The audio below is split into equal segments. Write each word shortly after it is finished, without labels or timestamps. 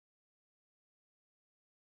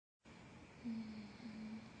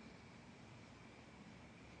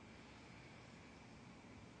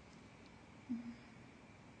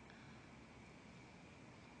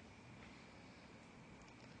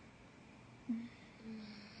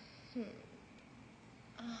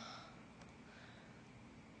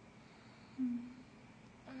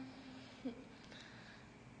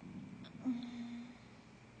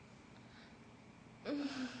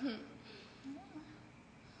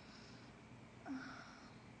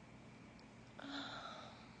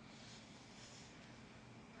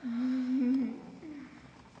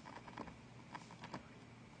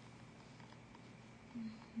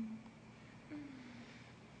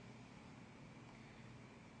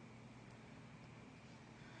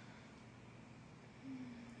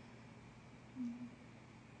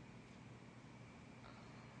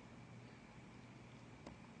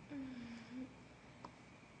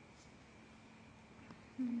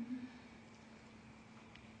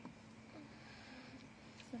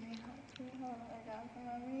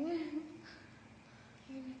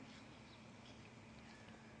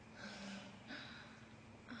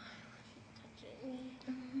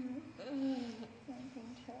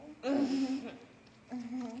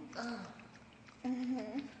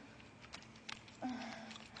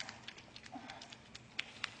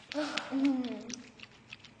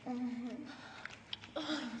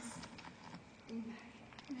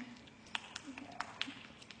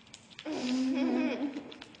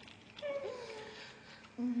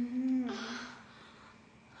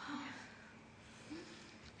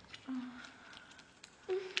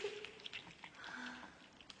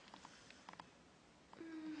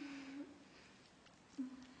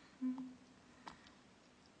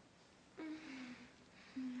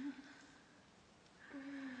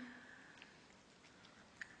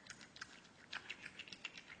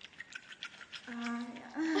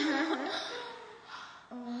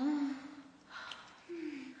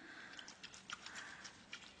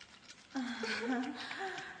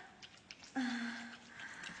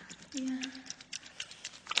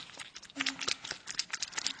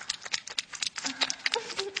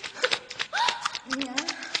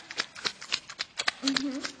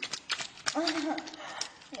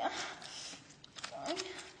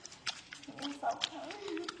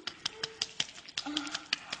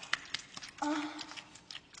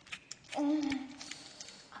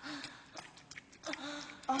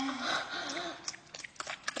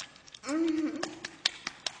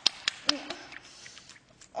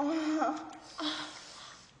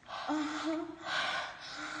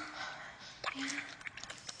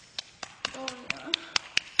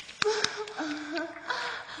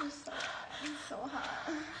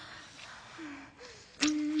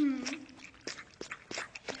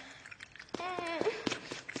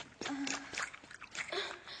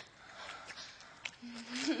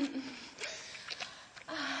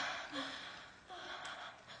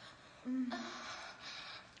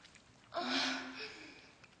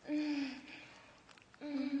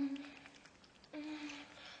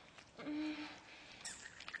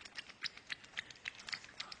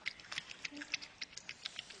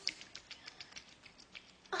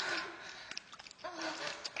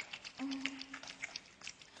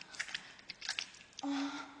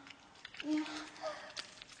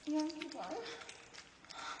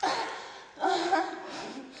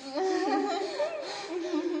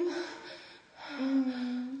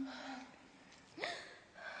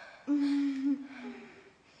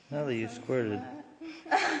Now that you squirted.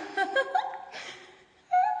 That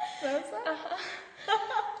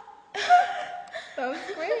was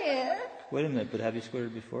great. Wait a minute, but have you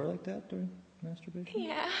squirted before like that during masturbation?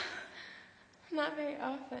 Yeah. Not very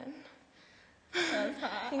often. That was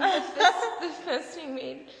hot. I think the fisting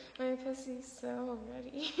made my pussy so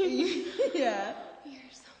ready. Yeah.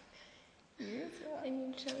 You're so good. You're so And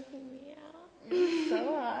you're choking me out. You're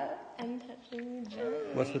so hot. And touching me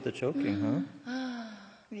gently. What's with the choking, huh?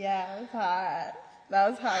 Yeah, it was hot. That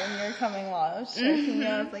was hot when you were coming while I was choking you.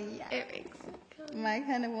 I was like, yeah. It makes it come. My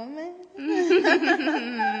kind of woman.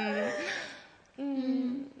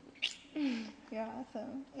 You're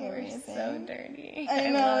awesome. You're We're amazing. so dirty. I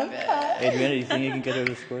know, love it's it. hot. Adriana, do you think you can get her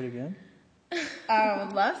to squirt again? I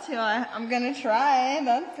would love to. I'm going to try,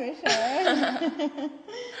 that's for sure.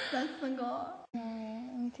 That's the goal. Alright,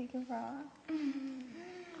 let me take your bra off.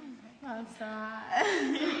 That's so hot.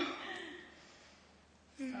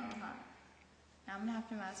 So hot. Now I'm going to have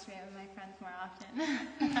to masturbate with my friends more often.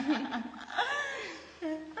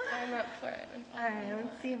 I'm up for it. Alright,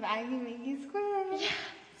 let's see if I can make you squirt. Yes.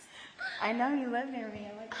 I know you live near me.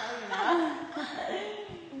 I'm going to tell you now.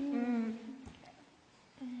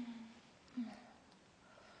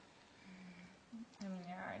 I mean,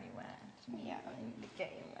 you're already wet. Yeah, I need to get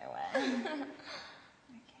you more wet.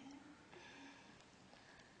 Okay.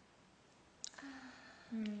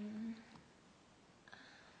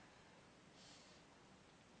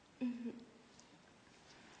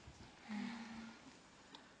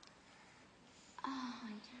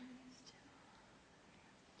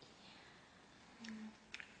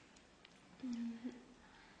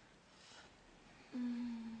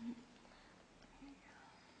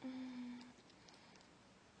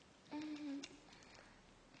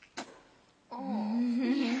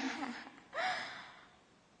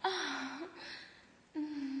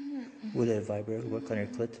 a vibrator work on your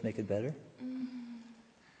clit to make it better?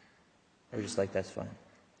 Or just like that's fine?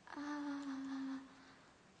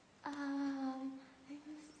 I think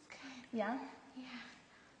this is good. Yeah? Yeah.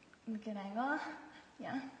 Good angle?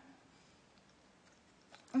 Yeah?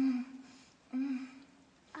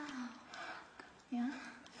 Yeah?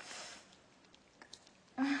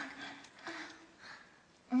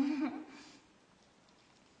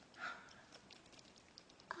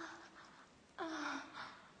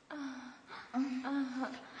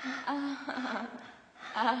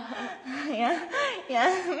 Yeah?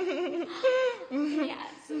 Yeah? Yeah,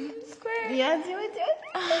 squirt. Yeah, do it.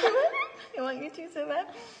 You want your two so bad?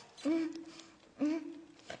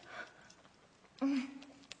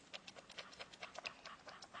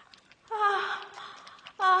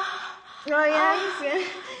 Oh yeah, he's good.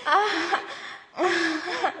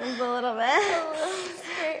 Just a little bit.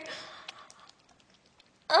 Squirt.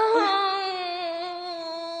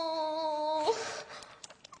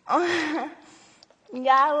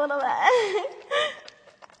 Yeah, a little bit.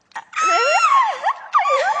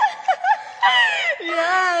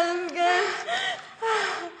 Yeah, that's good.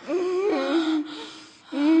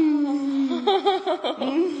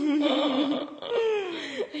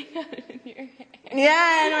 I got it in your hair.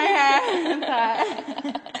 Yeah, in my hair.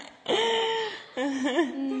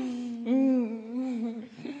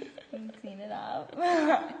 Clean it up.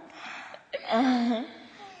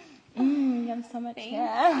 You have so much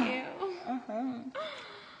hair. Thank you.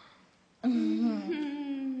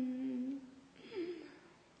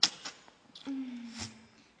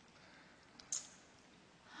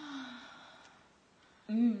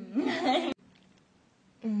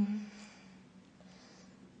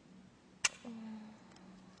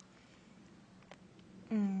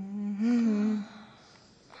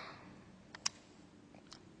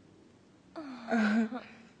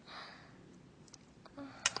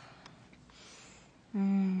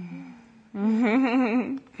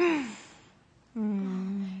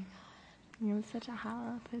 You're such a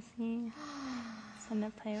hollow pussy. Fun to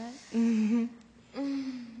play with. You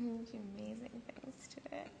do amazing things to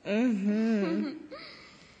it.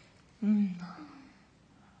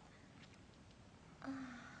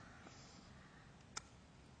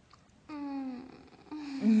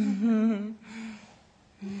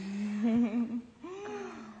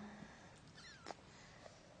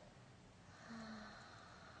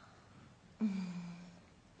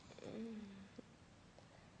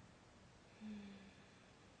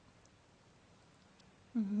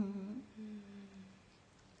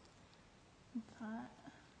 It's hot.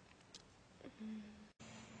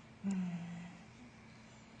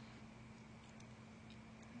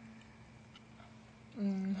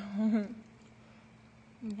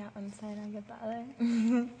 You got one side, I get the other.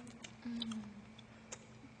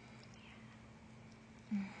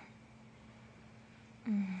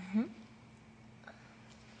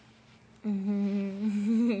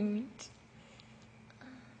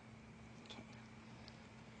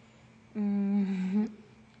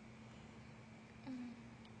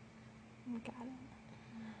 Got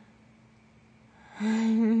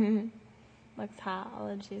it. Looks hot. All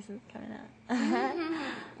the juice is coming out.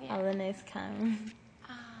 All the nice cum.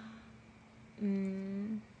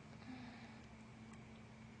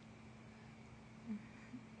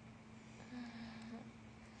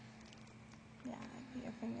 Yeah, put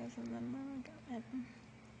your fingers in the mug of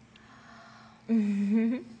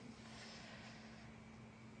it.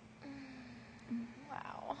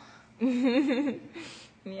 Wow.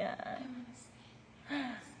 Yeah.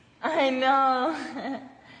 I know.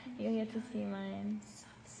 You get to see mine.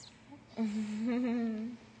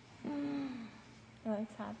 It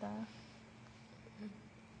looks hot though.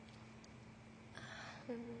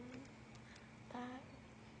 That.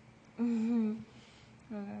 I'm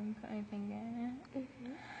gonna put my finger in it.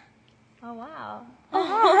 Oh wow.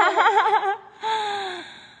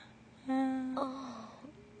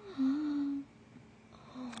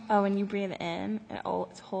 Oh, when you breathe in, it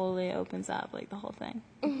totally opens up, like the whole thing.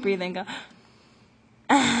 Breathe in, go,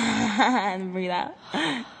 and breathe out.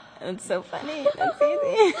 It's so funny. That's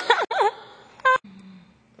easy.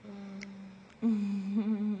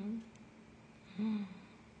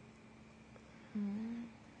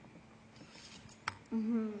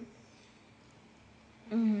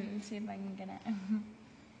 See if I can get it.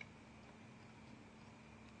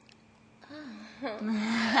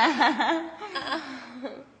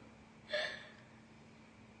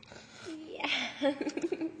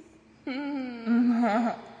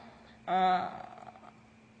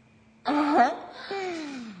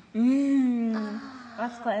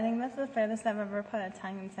 Oscar, I think that's the furthest I've ever put a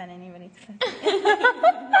tongue inside anybody's pussy.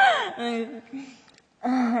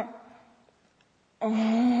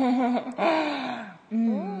 Alright,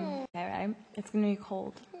 it's gonna be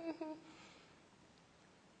cold.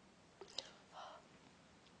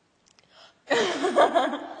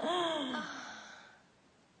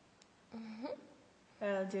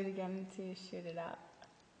 I'll do it again until you shoot it out.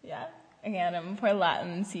 Yeah? Again, I'm gonna pour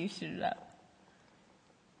Latin until you shoot it out.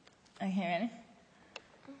 Okay, ready?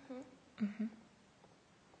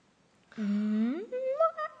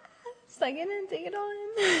 Suck it in, take it all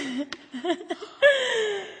in.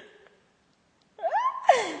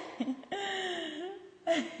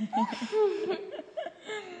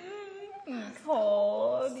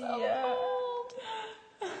 Cold, So yeah. cold.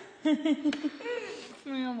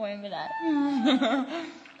 I'm waiting for that.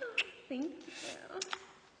 Thank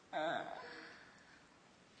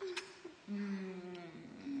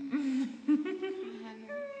you.